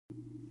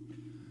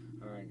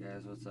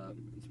guys, what's up?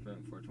 It's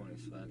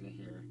Brent420 Swagger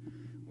here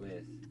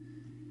with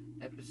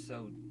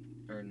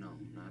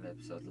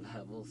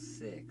level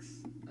 6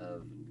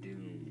 of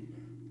Doom,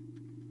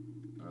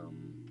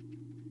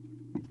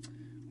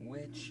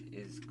 which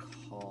is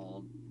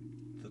called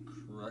the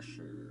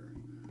Crusher.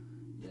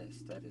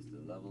 Yes, that is the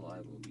level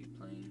I will be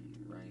playing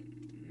right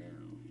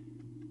now.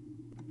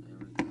 There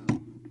we go.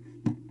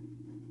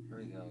 Here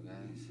we go,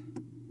 guys.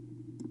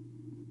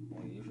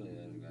 Well, usually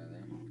there's a guy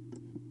there.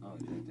 Oh,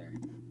 he's right there.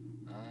 There's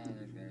a guy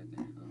right there.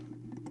 Oh.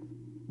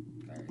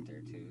 Guy right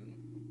there, too.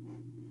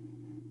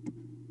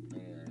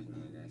 Maybe there's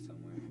another guy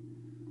somewhere.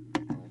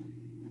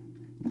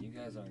 You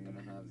guys aren't going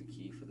to have the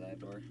key for that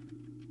door.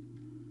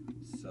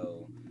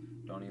 So,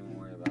 don't even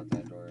worry about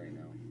that door right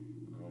now.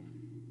 All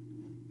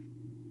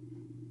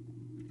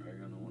you're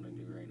going to want to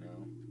do right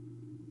now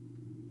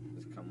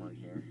is come on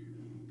here.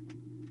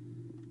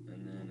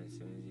 And then as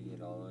soon as you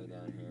get all the way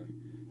down here,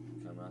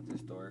 come out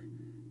this door.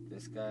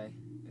 This guy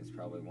is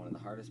probably one of the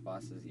hardest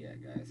bosses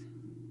yet, guys.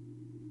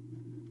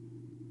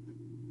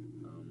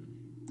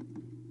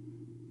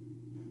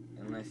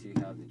 Unless you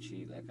have the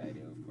cheat like I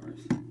do, of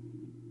course.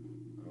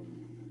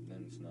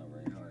 Then it's not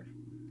very hard,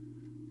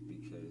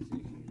 because you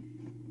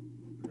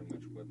can pretty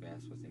much whip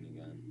ass with any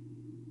gun.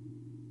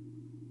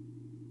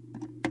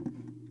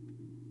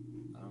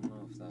 I don't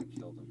know if that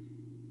killed him.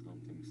 I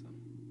don't think so.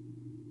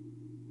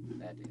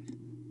 That did.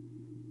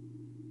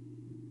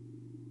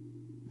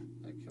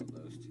 That killed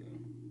those two.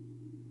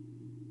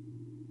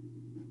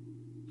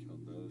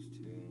 Killed those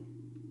two.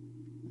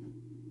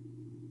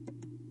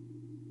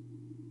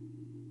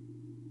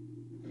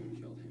 And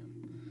killed him.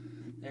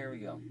 There we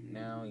go.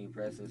 Now you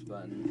press this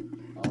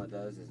button. All it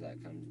does is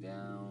that comes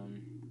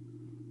down,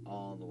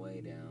 all the way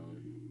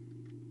down,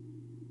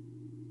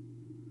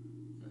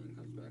 and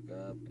comes back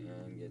up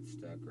and gets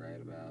stuck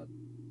right about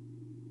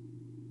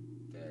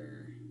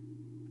there.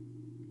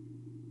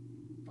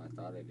 I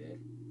thought it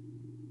did.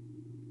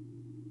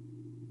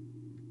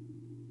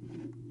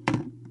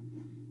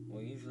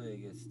 Well, usually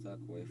it gets stuck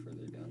way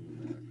further down than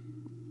that.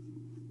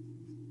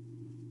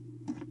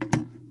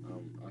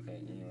 Okay,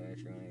 anyway, what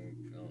you're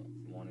going to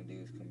want to do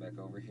is come back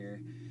over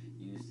here,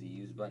 use the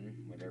use button,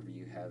 whatever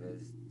you have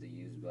as the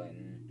use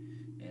button,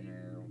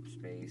 enter,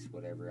 space,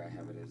 whatever. I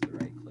have it as the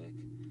right click.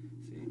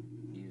 So you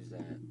use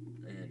that,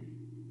 and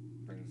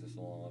brings this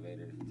little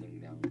elevator thing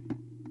down.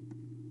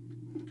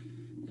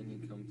 Then you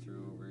come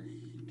through over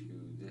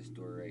to this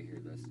door right here.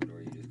 That's the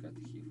door you just got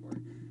the key for.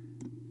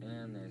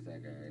 And there's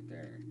that guy right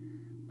there.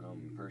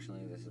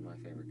 Personally, this is my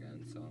favorite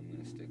gun, so I'm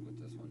going to stick with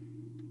this one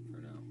for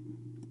now.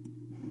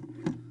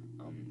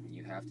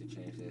 You have to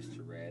change this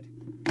to red,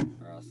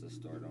 or else this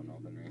door don't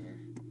open right here.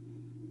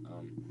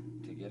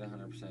 To get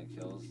 100%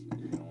 kills,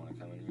 you're going to want to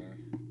come in here,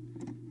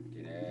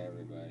 get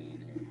everybody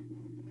in here,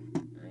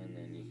 and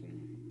then you can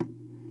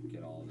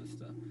get all this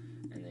stuff.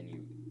 And then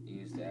you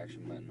use the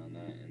action button on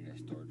that, and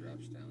this door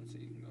drops down so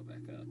you can go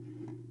back up.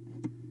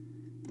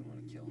 You want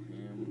to kill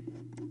him,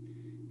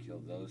 kill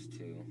those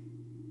two.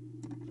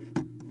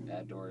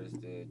 That door is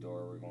the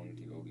door we're going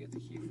to go get the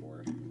key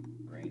for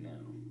right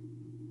now.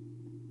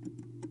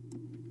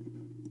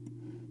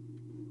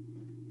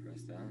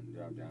 Press that,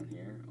 drop down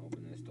here,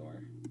 open this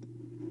door.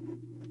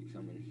 You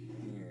come in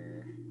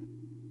here,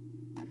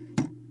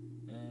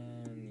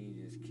 and you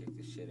just kick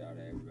the shit out of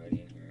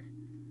everybody in here.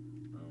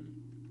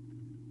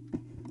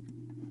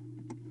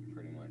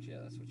 Pretty much, yeah,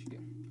 that's what you do.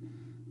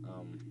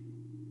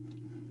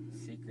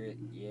 Secret,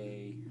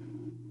 yay.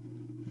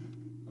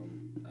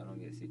 I don't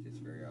get secrets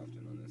very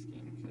often on this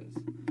game because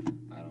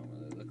I don't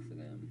really look for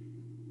them.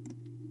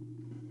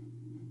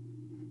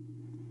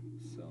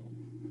 So,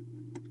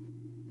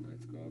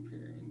 let's go up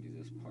here and do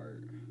this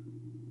part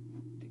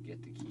to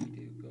get the key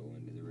to go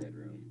into the red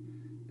room.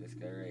 This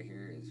guy right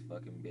here is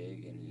fucking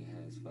big, and he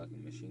has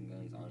fucking machine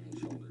guns on his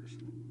shoulders.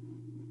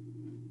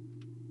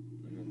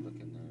 Let me look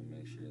in there and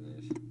make sure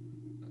there's...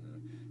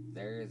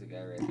 there is a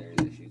guy right there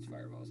that shoots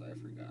fireballs. I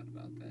forgot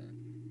about that.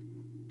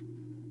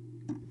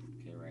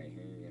 Okay, right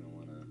here, you're going to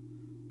want to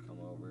come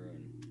over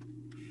and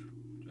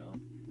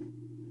jump.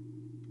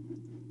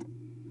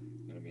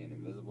 Going to be an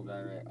invisible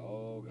guy right...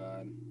 oh,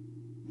 God.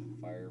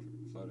 Fire,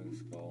 floating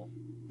skull.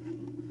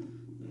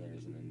 And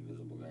there's an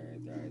invisible guy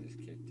right there. I just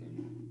kicked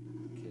him.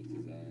 Kicked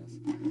his ass.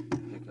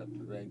 Pick up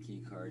the red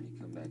key card. You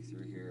come back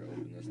through here.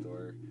 Open this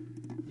door.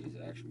 Use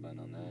the action button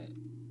on that.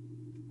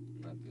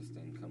 Let this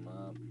thing come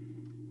up.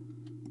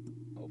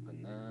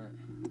 Open that.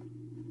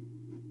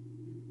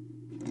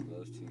 Kill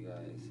those two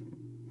guys.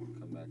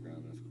 Come back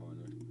around this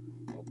corner.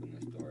 Open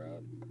this door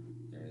up.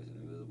 There is an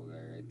invisible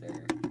guy right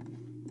there.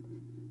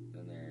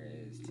 Then there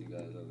is two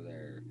guys over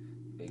there.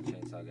 Big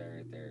chainsaw guy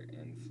right there.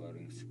 And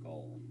floating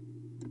skull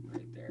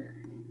right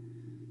there.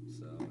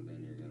 So then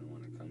you're going to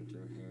want to come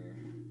through here.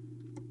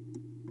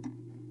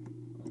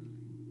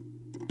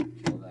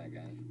 Kill that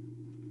guy,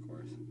 of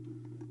course.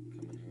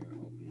 Come in here,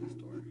 open this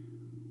door.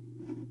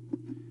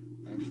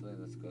 Actually,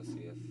 let's go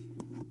see if...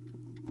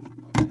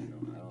 okay, no,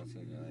 I don't see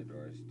any other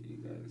doors. Do you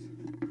guys?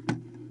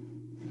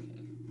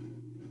 Okay.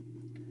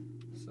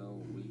 So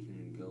we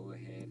can go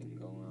ahead and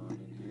go on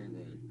in here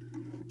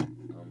then.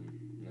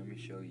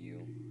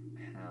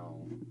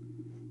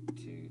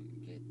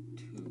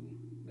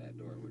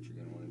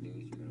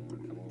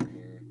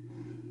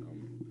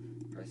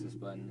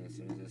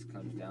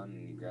 down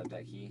and you grab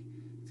that key,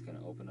 it's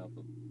gonna open up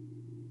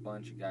a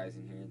bunch of guys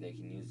in here. They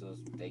can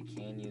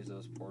use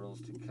those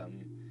portals to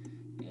come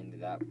into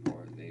that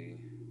port. They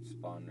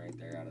spawn right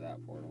there out of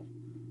that portal.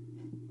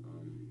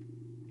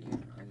 Yeah,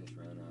 I just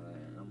ran out of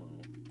ammo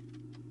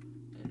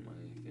and my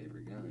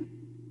favorite gun.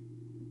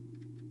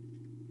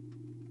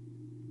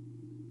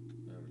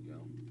 There we go.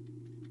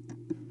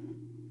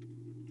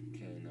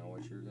 Okay, now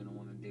what you're gonna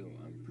want to do,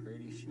 I'm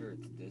pretty sure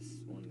it's this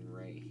one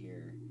right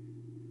here.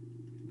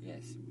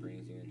 Yes, it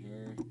brings you in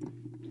here.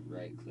 You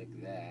right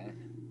click that,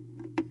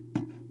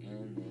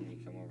 and then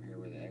you come over here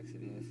where the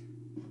exit is.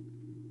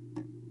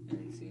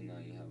 And see, now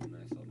you have a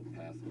nice little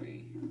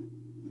pathway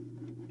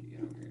to get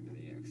over here to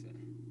the exit.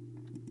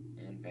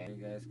 And bam,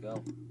 you guys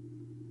go.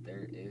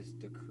 There is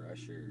the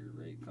Crusher.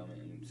 Rate,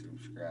 comment, and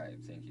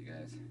subscribe. Thank you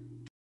guys.